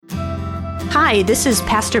Hi, this is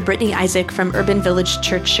Pastor Brittany Isaac from Urban Village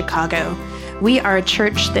Church, Chicago. We are a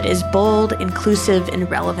church that is bold, inclusive,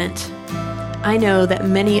 and relevant. I know that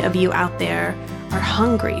many of you out there are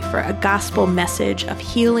hungry for a gospel message of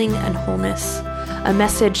healing and wholeness, a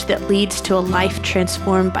message that leads to a life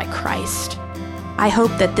transformed by Christ. I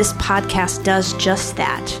hope that this podcast does just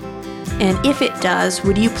that. And if it does,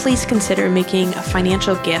 would you please consider making a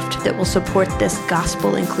financial gift that will support this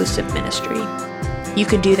gospel-inclusive ministry? You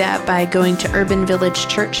could do that by going to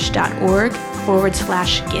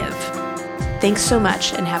urbanvillagechurch.org/give. Thanks so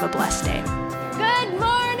much and have a blessed day. Good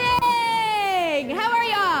morning! How are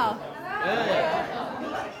y'all?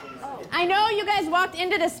 Good. I know you guys walked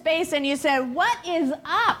into the space and you said, what is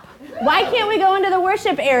up? Why can't we go into the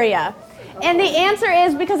worship area? And the answer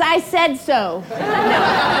is because I said so.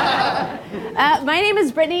 My name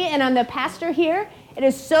is Brittany and I'm the pastor here. It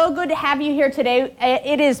is so good to have you here today.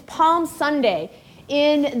 It is Palm Sunday.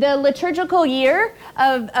 In the liturgical year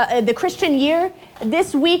of the Christian year,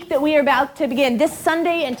 this week that we are about to begin, this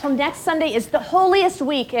Sunday until next Sunday, is the holiest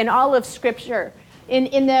week in all of Scripture,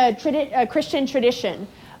 in the Christian tradition.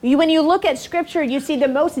 When you look at Scripture, you see the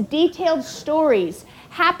most detailed stories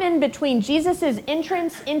happen between Jesus'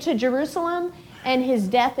 entrance into Jerusalem and his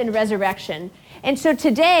death and resurrection. And so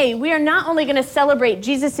today, we are not only going to celebrate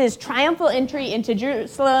Jesus' triumphal entry into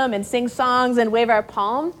Jerusalem and sing songs and wave our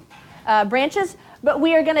palm branches, but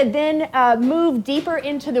we are going to then move deeper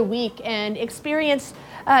into the week and experience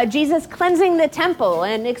Jesus cleansing the temple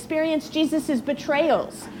and experience Jesus'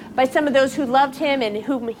 betrayals by some of those who loved him and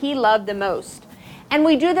whom he loved the most. And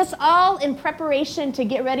we do this all in preparation to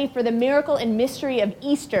get ready for the miracle and mystery of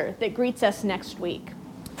Easter that greets us next week.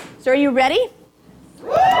 So are you ready? All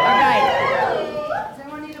right. Does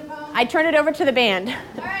everyone need a poem? I turn it over to the band. All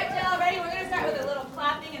right, Jill, ready? We're going to start with a little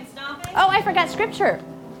clapping and stomping. Oh, I forgot Scripture.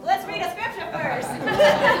 Let's read a scripture first.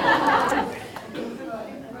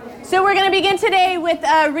 So we're going to begin today with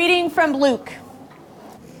a reading from Luke.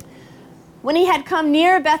 When he had come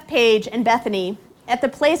near Bethpage and Bethany, at the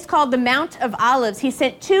place called the Mount of Olives, he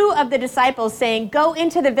sent two of the disciples, saying, "Go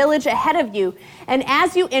into the village ahead of you, and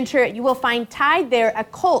as you enter it, you will find tied there a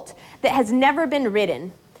colt that has never been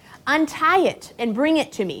ridden. Untie it and bring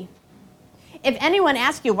it to me. If anyone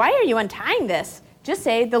asks you, 'Why are you untying this?' just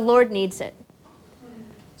say, 'The Lord needs it.'"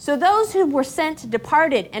 So those who were sent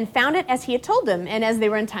departed and found it as he had told them. And as they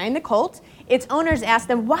were untying the colt, its owners asked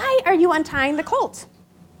them, "Why are you untying the colt?"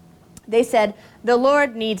 They said, "The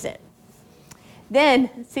Lord needs it." Then,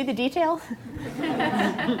 see the detail?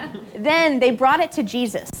 Then they brought it to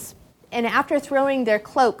Jesus. And after throwing their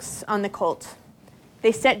cloaks on the colt,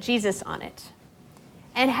 they set Jesus on it.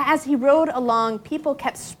 And as he rode along, people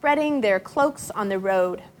kept spreading their cloaks on the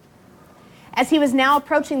road. As he was now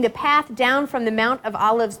approaching the path down from the Mount of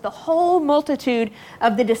Olives, the whole multitude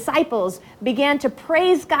of the disciples began to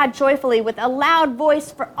praise God joyfully with a loud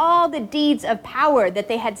voice for all the deeds of power that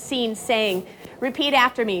they had seen, saying, repeat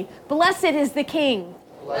after me, "Blessed is the King,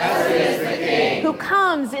 blessed is the King, who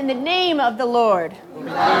comes in the name of the Lord. who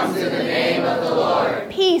comes in the name of the Lord.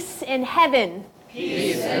 Peace in heaven,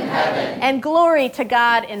 Peace in heaven, and glory to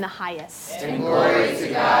God in the highest." and glory to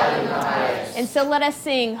God in the highest. And so let us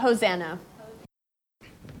sing Hosanna.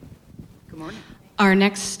 Our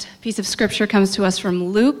next piece of scripture comes to us from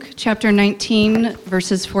Luke chapter 19,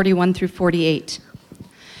 verses 41 through 48.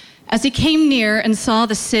 As he came near and saw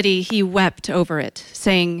the city, he wept over it,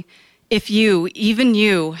 saying, "If you, even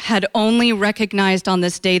you, had only recognized on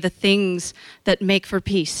this day the things that make for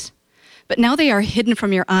peace, but now they are hidden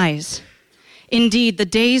from your eyes. Indeed, the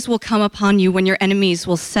days will come upon you when your enemies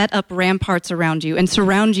will set up ramparts around you and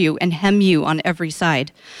surround you and hem you on every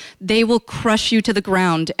side. They will crush you to the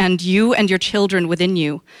ground, and you and your children within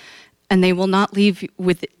you, and they will not leave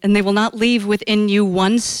within you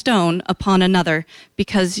one stone upon another,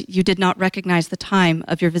 because you did not recognize the time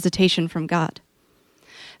of your visitation from God."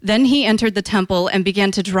 Then he entered the temple and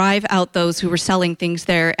began to drive out those who were selling things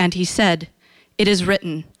there, and he said, "It is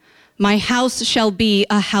written, 'My house shall be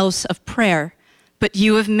a house of prayer,' but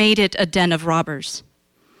you have made it a den of robbers."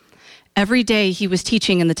 Every day he was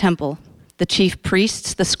teaching in the temple. The chief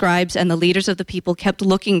priests, the scribes, and the leaders of the people kept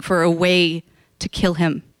looking for a way to kill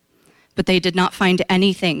him. But they did not find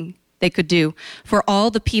anything they could do, for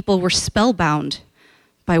all the people were spellbound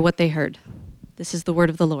by what they heard. This is the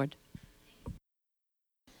word of the Lord.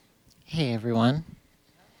 Hey, everyone.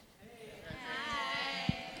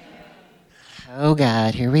 Oh,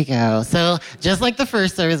 God, here we go. So just like the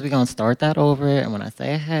first service, we're going to start that over. And when I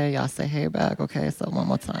say hey, y'all say hey back. Okay, so one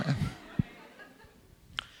more time.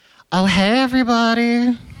 Oh, hey,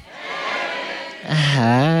 everybody.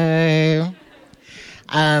 Hey.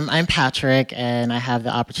 I'm Patrick, and I have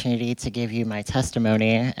the opportunity to give you my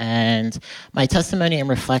testimony. And my testimony in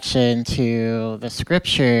reflection to the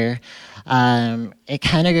scripture, it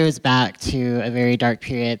kind of goes back to a very dark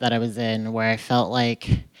period that I was in where I felt like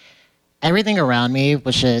everything around me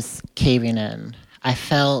was just caving in. I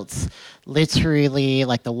felt literally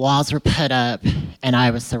like the walls were put up and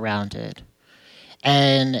I was surrounded.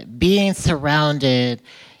 And being surrounded,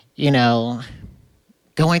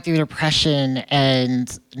 going through depression,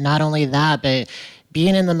 and not only that, but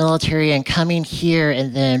being in the military and coming here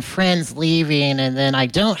and then friends leaving, and then I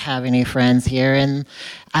don't have any friends here, and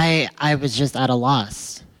I was just at a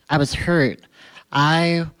loss. I was hurt.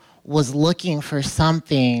 I was looking for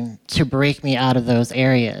something to break me out of those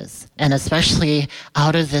areas, and especially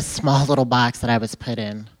out of this small little box that I was put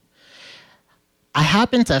in. I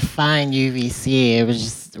happened to find UVC. It was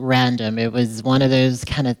just random. It was one of those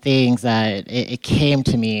kind of things that it came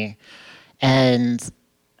to me, and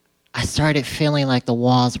I started feeling like the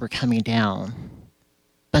walls were coming down,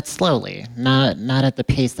 but slowly, not at the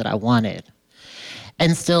pace that I wanted.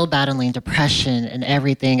 And still battling depression and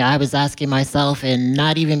everything, I was asking myself and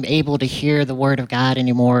not even able to hear the word of God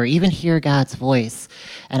anymore, or even hear God's voice.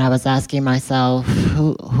 And I was asking myself,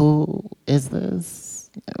 who is this?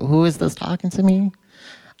 Who is this talking to me?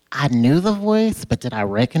 I knew the voice, but did I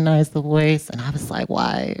recognize the voice? And I was like,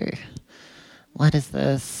 why? What is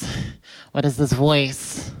this? What is this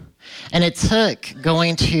voice? And it took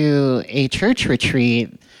going to a church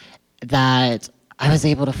retreat that I was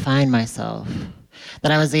able to find myself.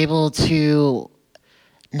 That I was able to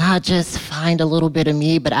not just find a little bit of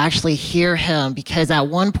me, but actually hear him. Because at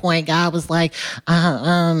one point, God was like,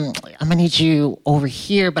 I'm going to need you over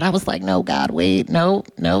here. But I was like, no, God, wait, no,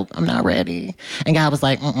 I'm not ready. And God was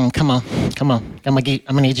like, come on. I'm going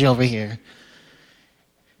to need you over here.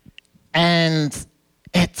 And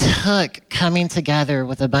it took coming together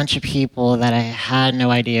with a bunch of people that I had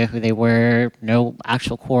no idea who they were, no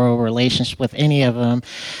actual core relationship with any of them,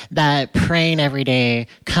 that praying every day,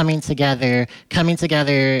 coming together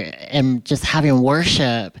and just having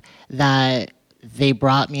worship, that they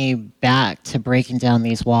brought me back to breaking down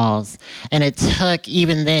these walls. And it took,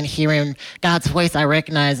 even then, hearing God's voice, I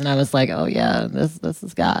recognized, and I was like, oh yeah, this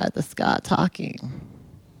is God. This is God talking.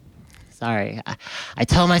 Sorry, I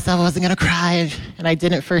told myself I wasn't going to cry, and I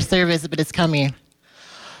didn't first service, but it's coming.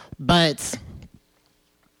 But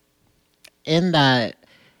in that,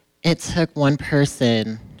 it took one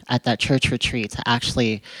person at that church retreat to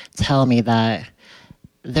actually tell me that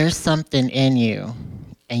there's something in you,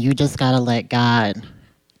 and you just got to let God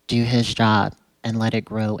do his job and let it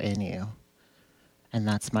grow in you. And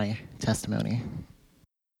that's my testimony.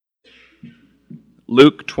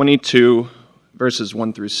 Luke 22, verses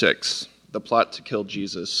 1 through 6. The plot to kill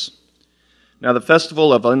Jesus. Now the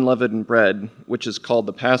festival of unleavened bread, which is called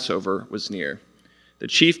the Passover, was near. The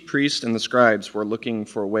chief priests and the scribes were looking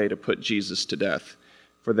for a way to put Jesus to death,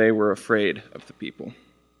 for they were afraid of the people.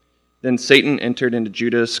 Then Satan entered into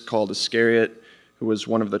Judas, called Iscariot, who was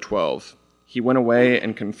one of the 12. He went away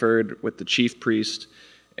and conferred with the chief priests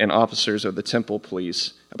and officers of the temple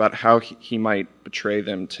police about how he might betray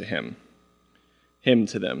them to him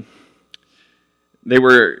to them. They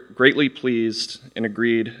were greatly pleased and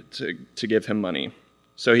agreed to give him money.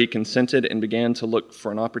 So he consented and began to look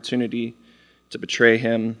for an opportunity to betray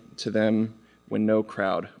him to them when no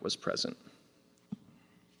crowd was present.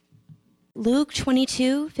 Luke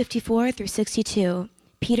 22:54 through 62.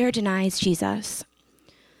 Peter denies Jesus.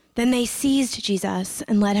 Then they seized Jesus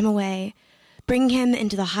and led him away, bringing him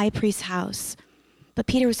into the high priest's house. But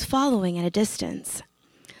Peter was following at a distance.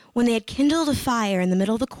 When they had kindled a fire in the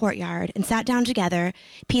middle of the courtyard and sat down together,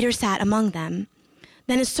 Peter sat among them.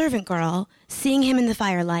 Then a servant girl, seeing him in the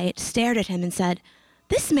firelight, stared at him and said,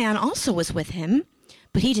 "This man also was with him."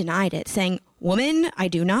 But he denied it, saying, "Woman, I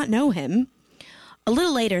do not know him." A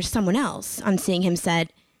little later, someone else, on seeing him,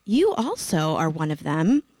 said, "You also are one of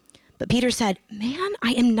them." But Peter said, "Man,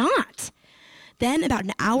 I am not." Then about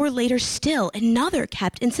an hour later still, another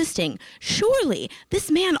kept insisting, "Surely this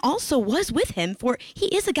man also was with him, for he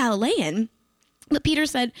is a Galilean." But Peter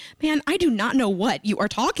said, "Man, I do not know what you are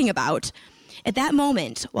talking about." At that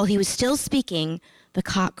moment, while he was still speaking, the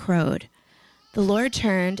cock crowed. The Lord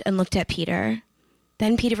turned and looked at Peter.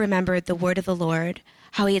 Then Peter remembered the word of the Lord,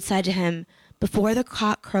 how he had said to him, "Before the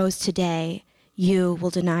cock crows today, you will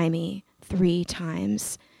deny me 3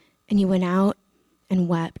 times." And he went out and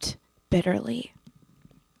wept bitterly.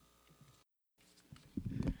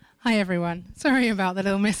 Hi, everyone. Sorry about the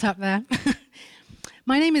little mishap there.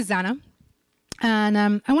 My name is Zana, and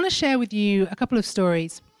I want to share with you a couple of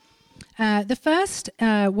stories. The first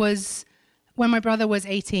was when my brother was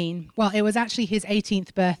 18. Well, it was actually his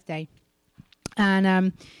 18th birthday.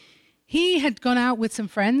 And he had gone out with some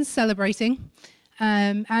friends celebrating.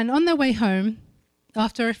 And on their way home,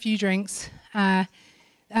 after a few drinks,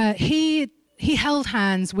 he held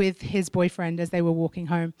hands with his boyfriend as they were walking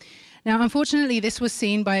home. Now, unfortunately, this was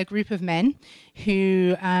seen by a group of men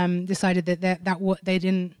who decided that they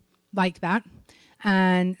didn't like that.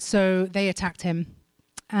 And so they attacked him.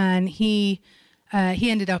 And he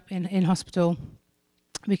ended up in hospital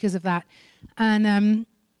because of that. And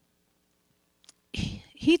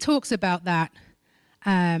he talks about that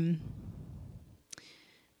 9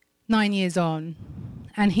 years on.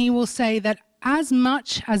 And he will say that as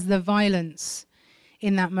much as the violence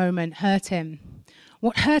in that moment hurt him,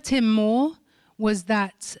 what hurt him more was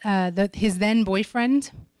that his then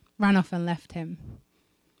boyfriend ran off and left him.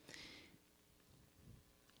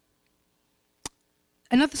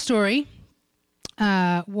 Another story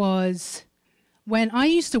was when I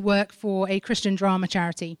used to work for a Christian drama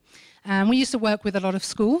charity. We used to work with a lot of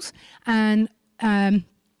schools, and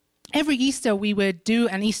every Easter we would do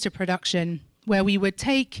an Easter production where we would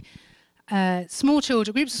take groups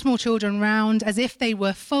of small children round as if they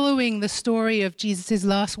were following the story of Jesus'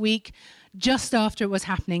 last week just after it was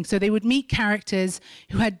happening. So they would meet characters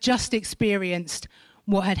who had just experienced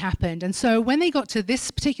what had happened. And so when they got to this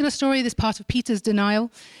particular story, this part of Peter's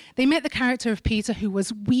denial, they met the character of Peter who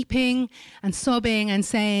was weeping and sobbing and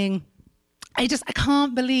saying, I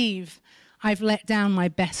can't believe I've let down my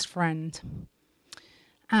best friend.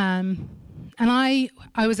 And I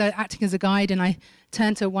was acting as a guide, and I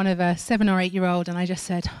turned to one of a 7 or 8 year old and I just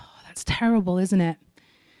said, oh, that's terrible, isn't it?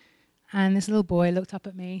 And this little boy looked up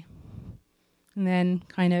at me and then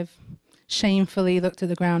kind of shamefully looked at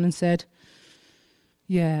the ground and said,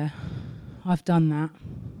 yeah, I've done that.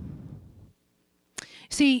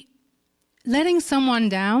 See, letting someone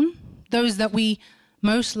down, those that we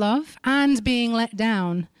most love, and being let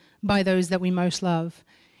down by those that we most love,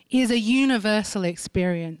 is a universal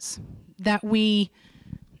experience that we,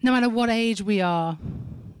 no matter what age we are,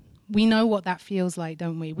 we know what that feels like,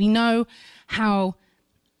 don't we? We know how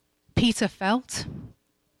Peter felt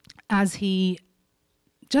as he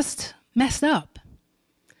just messed up.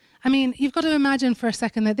 I mean, you've got to imagine for a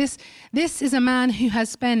second that this is a man who has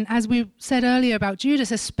spent, as we said earlier about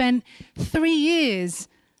Judas, has spent 3 years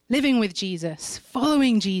living with Jesus,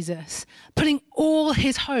 following Jesus, putting all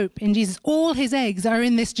his hope in Jesus. All his eggs are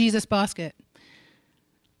in this Jesus basket.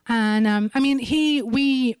 And I mean,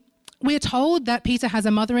 we're told that Peter has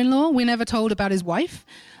a mother-in-law. We're never told about his wife,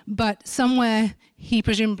 but somewhere he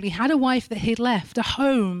presumably had a wife that he'd left, a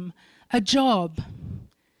home, a job.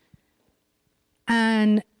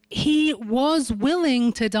 And he was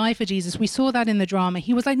willing to die for Jesus. We saw that in the drama.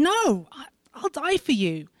 He was like, no, I'll die for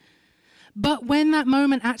you. But when that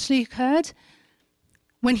moment actually occurred,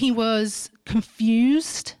 when he was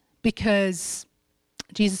confused because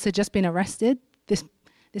Jesus had just been arrested,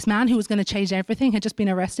 this man who was going to change everything had just been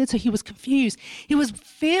arrested, so he was confused. He was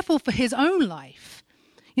fearful for his own life.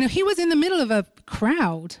 You know, he was in the middle of a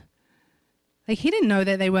crowd. Like, he didn't know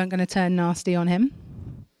that they weren't going to turn nasty on him.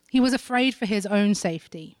 He was afraid for his own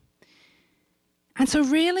safety. And so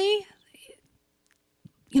really,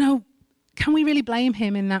 you know, can we really blame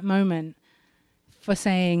him in that moment for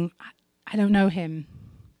saying, I don't know him?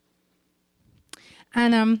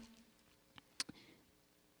 And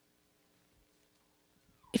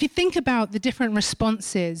if you think about the different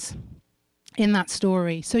responses in that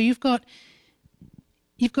story, so you've got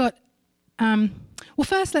well,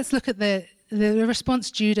 first let's look at the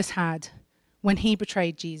response Judas had when he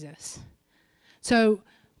betrayed Jesus. So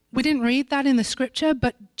we didn't read that in the scripture,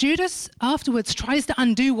 but Judas afterwards tries to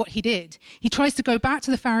undo what he did. He tries to go back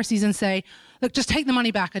to the Pharisees and say, look, just take the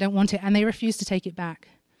money back, I don't want it. And they refuse to take it back.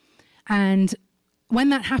 And when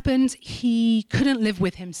that happened, he couldn't live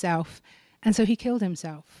with himself, and so he killed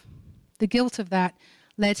himself. The guilt of that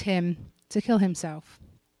led him to kill himself.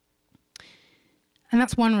 And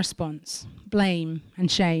that's one response, blame and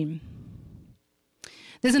shame.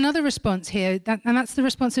 There's another response here, and that's the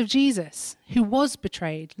response of Jesus, who was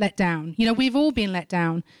betrayed, let down. You know, we've all been let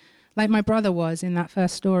down, like my brother was in that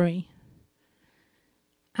first story.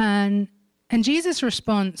 And Jesus'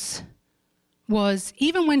 response was,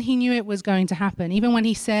 even when he knew it was going to happen, even when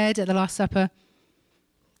he said at the Last Supper,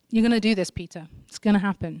 you're going to do this, Peter. It's going to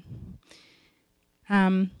happen.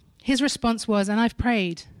 His response was, and I've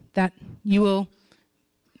prayed that you will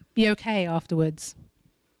be okay afterwards,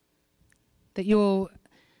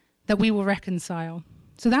 that we will reconcile.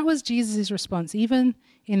 So that was Jesus' response, even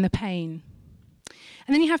in the pain.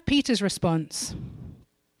 And then you have Peter's response,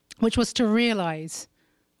 which was to realize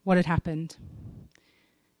what had happened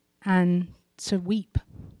and to weep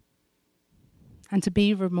and to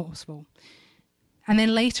be remorseful. And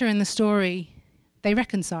then later in the story, they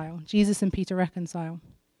reconcile. Jesus and Peter reconcile.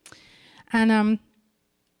 And,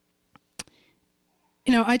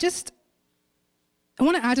 I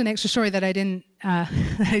want to add an extra story that I didn't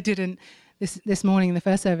this morning in the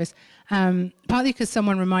first service, partly because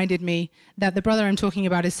someone reminded me that the brother I'm talking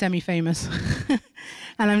about is semi-famous.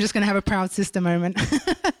 And I'm just going to have a proud sister moment.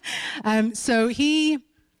 So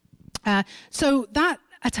that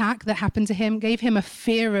attack that happened to him gave him a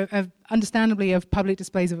fear understandably, of public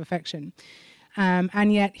displays of affection.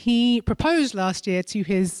 And yet he proposed last year to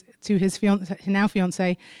his now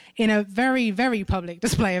fiancée in a very, very public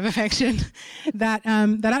display of affection that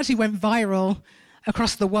actually went viral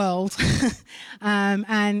across the world.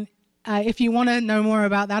 If you want to know more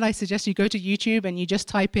about that, I suggest you go to YouTube and you just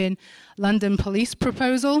type in London police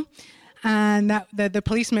proposal, and that the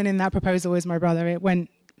policeman in that proposal is my brother. It went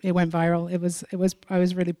viral. I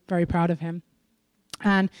was really very proud of him,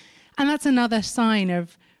 and that's another sign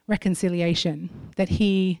of reconciliation, that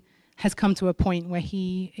he has come to a point where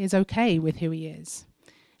he is okay with who he is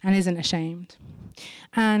and isn't ashamed.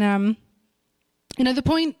 And the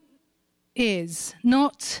point is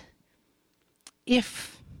not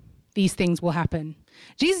if these things will happen.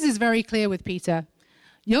 Jesus is very clear with Peter,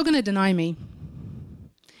 you're going to deny me.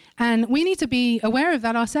 And we need to be aware of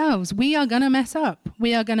that ourselves. We are going to mess up.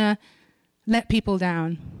 We are going to let people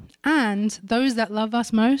down. And those that love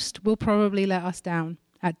us most will probably let us down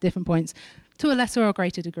at different points, to a lesser or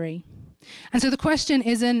greater degree. And so the question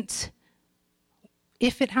isn't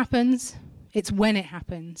if it happens, it's when it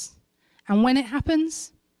happens. And when it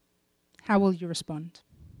happens, how will you respond?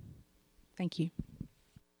 Thank you.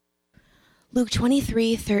 Luke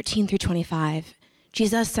 23:13-25,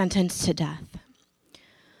 Jesus sentenced to death.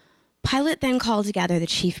 Pilate then called together the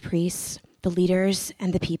chief priests, the leaders,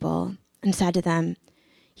 and the people, and said to them,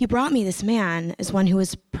 "You brought me this man as one who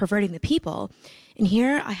is perverting the people, and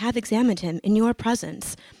here I have examined him in your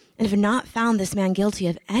presence, and have not found this man guilty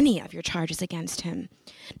of any of your charges against him.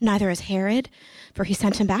 Neither has Herod, for he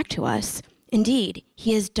sent him back to us. Indeed,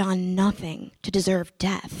 he has done nothing to deserve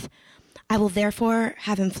death. I will therefore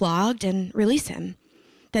have him flogged and release him."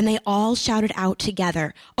 Then they all shouted out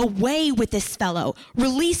together, "Away with this fellow!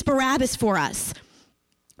 Release Barabbas for us!"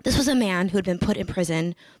 This was a man who had been put in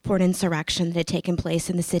prison for an insurrection that had taken place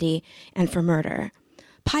in the city and for murder.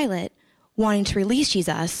 Pilate, wanting to release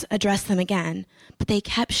Jesus, addressed them again, but they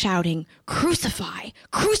kept shouting, "Crucify!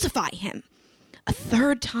 Crucify him!" A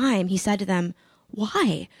third time he said to them,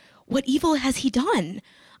 "Why? What evil has he done?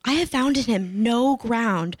 I have found in him no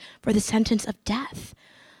ground for the sentence of death.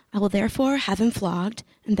 I will therefore have him flogged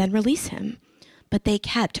and then release him." But they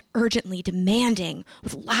kept urgently demanding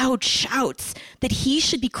with loud shouts that he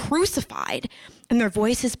should be crucified, and their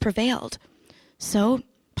voices prevailed. So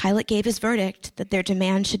Pilate gave his verdict that their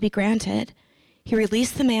demand should be granted. He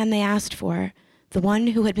released the man they asked for, the one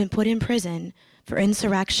who had been put in prison for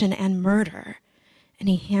insurrection and murder, and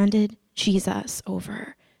he handed Jesus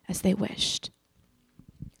over as they wished.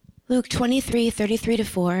 Luke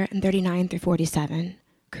 23:33-4 and 39-47,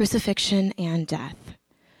 crucifixion and death.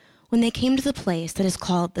 When they came to the place that is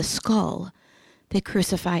called the Skull, they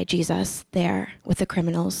crucified Jesus there with the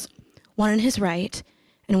criminals, one on his right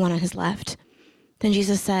and one on his left. Then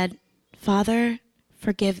Jesus said, "Father,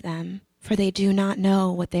 forgive them, for they do not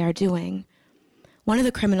know what they are doing." One of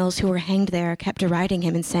the criminals who were hanged there kept deriding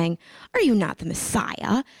him and saying, "Are you not the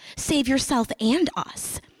Messiah? Save yourself and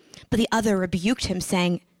us." But the other rebuked him,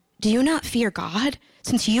 saying, "Do you not fear God,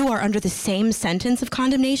 since you are under the same sentence of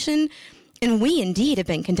condemnation? And we indeed have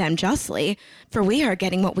been condemned justly, for we are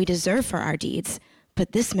getting what we deserve for our deeds.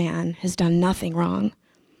 But this man has done nothing wrong."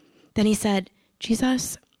 Then he said,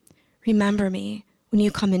 "Jesus, remember me when you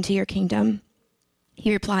come into your kingdom."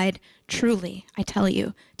 He replied, "Truly, I tell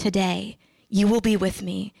you, today you will be with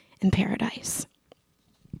me in paradise."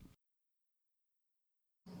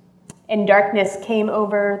 And darkness came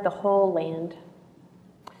over the whole land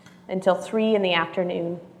until 3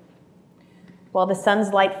 p.m, while the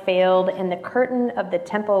sun's light failed and the curtain of the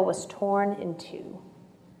temple was torn in two.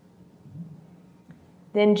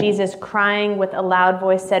 Then Jesus, crying with a loud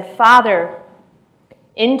voice, said, "Father,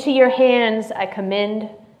 into your hands I commend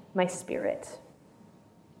my spirit."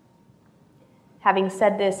 Having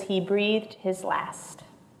said this, he breathed his last.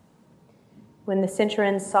 When the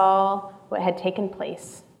centurion saw what had taken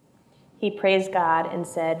place, he praised God and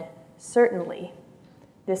said, "Certainly,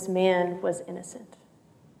 this man was innocent."